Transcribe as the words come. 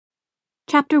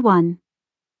Chapter 1.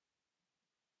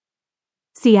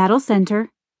 Seattle Center,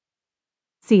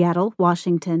 Seattle,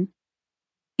 Washington.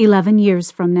 11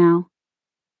 years from now.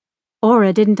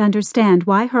 Aura didn't understand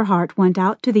why her heart went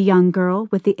out to the young girl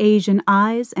with the Asian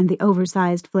eyes and the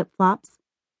oversized flip-flops,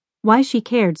 why she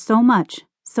cared so much,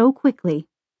 so quickly.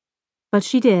 But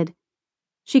she did.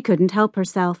 She couldn't help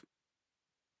herself.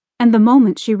 And the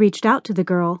moment she reached out to the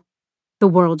girl, the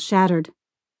world shattered.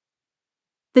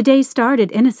 The day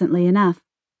started innocently enough.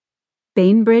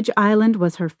 Bainbridge Island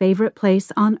was her favorite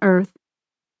place on Earth.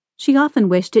 She often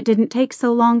wished it didn't take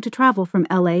so long to travel from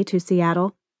LA to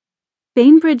Seattle.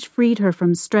 Bainbridge freed her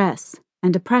from stress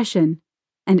and depression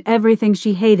and everything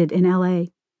she hated in LA,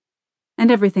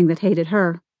 and everything that hated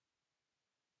her.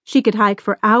 She could hike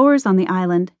for hours on the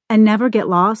island and never get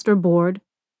lost or bored.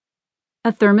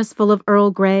 A thermos full of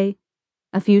Earl Grey,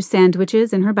 a few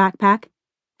sandwiches in her backpack,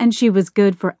 and she was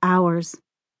good for hours.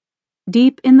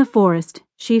 Deep in the forest,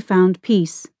 she found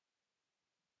peace,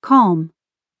 calm,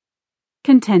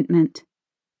 contentment.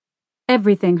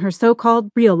 Everything her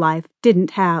so-called real life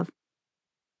didn't have.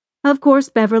 Of course,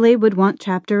 Beverly would want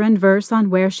chapter and verse on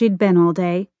where she'd been all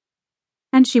day,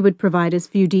 and she would provide as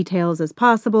few details as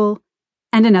possible,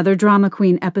 and another drama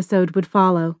queen episode would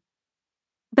follow.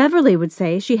 Beverly would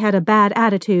say she had a bad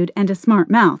attitude and a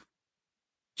smart mouth.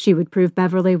 She would prove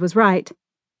Beverly was right.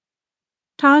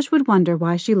 Taj would wonder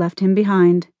why she left him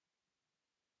behind.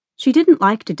 She didn't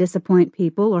like to disappoint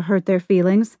people or hurt their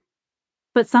feelings,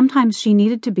 but sometimes she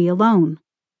needed to be alone.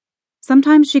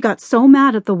 Sometimes she got so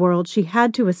mad at the world she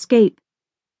had to escape.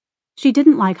 She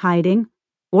didn't like hiding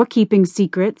or keeping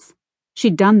secrets.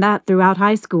 She'd done that throughout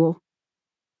high school.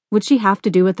 Would she have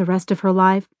to do it the rest of her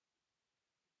life?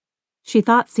 She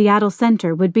thought Seattle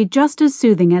Center would be just as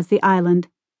soothing as the island,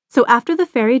 so after the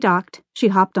ferry docked, she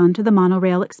hopped onto the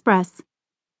monorail express.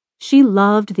 She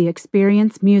loved the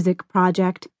Experience Music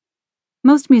Project.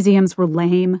 Most museums were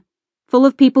lame, full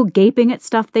of people gaping at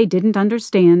stuff they didn't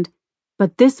understand,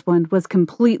 but this one was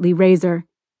completely razor.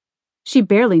 She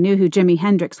barely knew who Jimi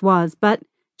Hendrix was, but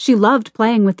she loved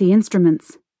playing with the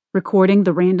instruments, recording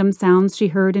the random sounds she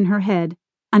heard in her head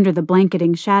under the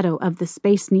blanketing shadow of the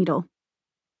Space Needle.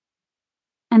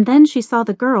 And then she saw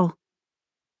the girl.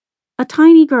 A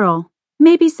tiny girl,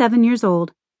 maybe 7 years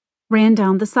old, ran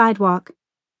down the sidewalk.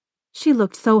 She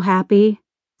looked so happy,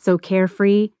 so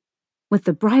carefree, with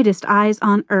the brightest eyes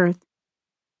on earth.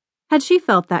 Had she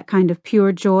felt that kind of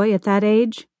pure joy at that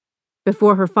age?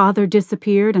 Before her father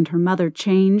disappeared and her mother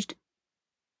changed?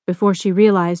 Before she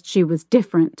realized she was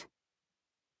different?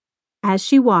 As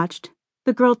she watched,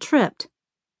 the girl tripped,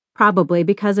 probably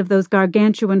because of those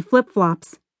gargantuan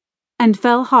flip-flops, and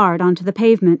fell hard onto the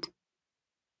pavement.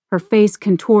 Her face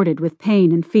contorted with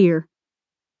pain and fear.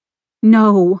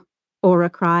 "No,"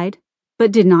 Aura cried,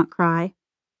 but did not cry.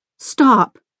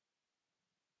 "Stop!"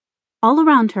 All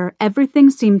around her,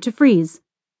 everything seemed to freeze.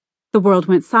 The world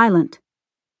went silent.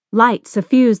 Light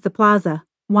suffused the plaza,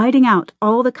 whiting out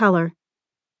all the color.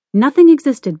 Nothing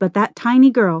existed but that tiny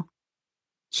girl.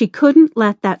 She couldn't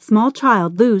let that small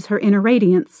child lose her inner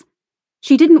radiance.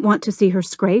 She didn't want to see her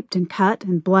scraped and cut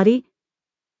and bloody.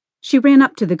 She ran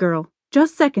up to the girl,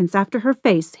 just seconds after her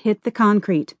face hit the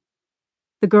concrete.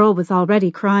 The girl was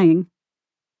already crying.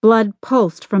 Blood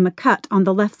pulsed from a cut on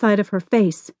the left side of her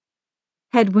face.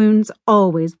 Head wounds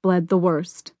always bled the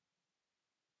worst.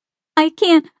 "I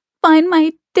can't find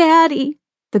my daddy,"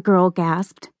 the girl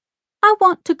gasped. "I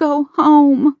want to go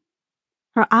home."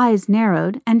 Her eyes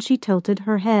narrowed and she tilted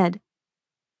her head.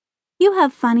 "You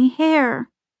have funny hair."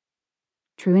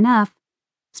 True enough,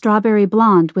 strawberry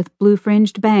blonde with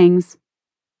blue-fringed bangs.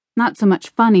 Not so much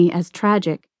funny as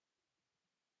tragic.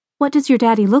 "What does your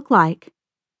daddy look like?"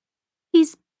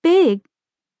 "He's big,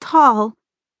 tall.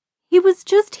 He was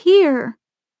just here."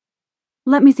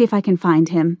 "Let me see if I can find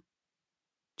him."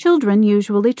 Children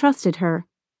usually trusted her,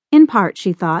 in part,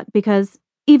 she thought, because,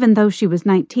 even though she was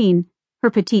 19,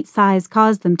 her petite size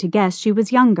caused them to guess she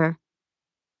was younger.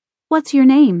 "What's your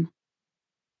name?"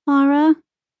 "Lara."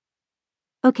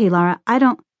 "Okay, Lara, I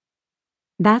don't..."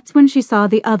 That's when she saw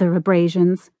the other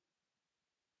abrasions.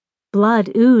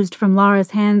 Blood oozed from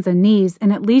Lara's hands and knees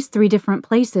in at least 3 different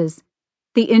places.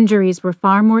 The injuries were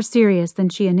far more serious than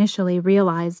she initially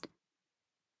realized.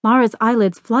 Lara's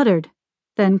eyelids fluttered,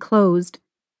 then closed.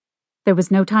 There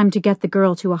was no time to get the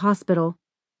girl to a hospital.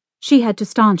 She had to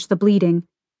staunch the bleeding.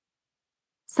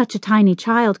 Such a tiny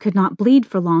child could not bleed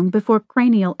for long before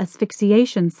cranial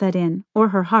asphyxiation set in or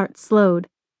her heart slowed.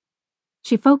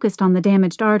 She focused on the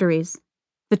damaged arteries,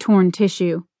 the torn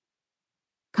tissue.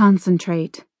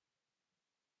 Concentrate.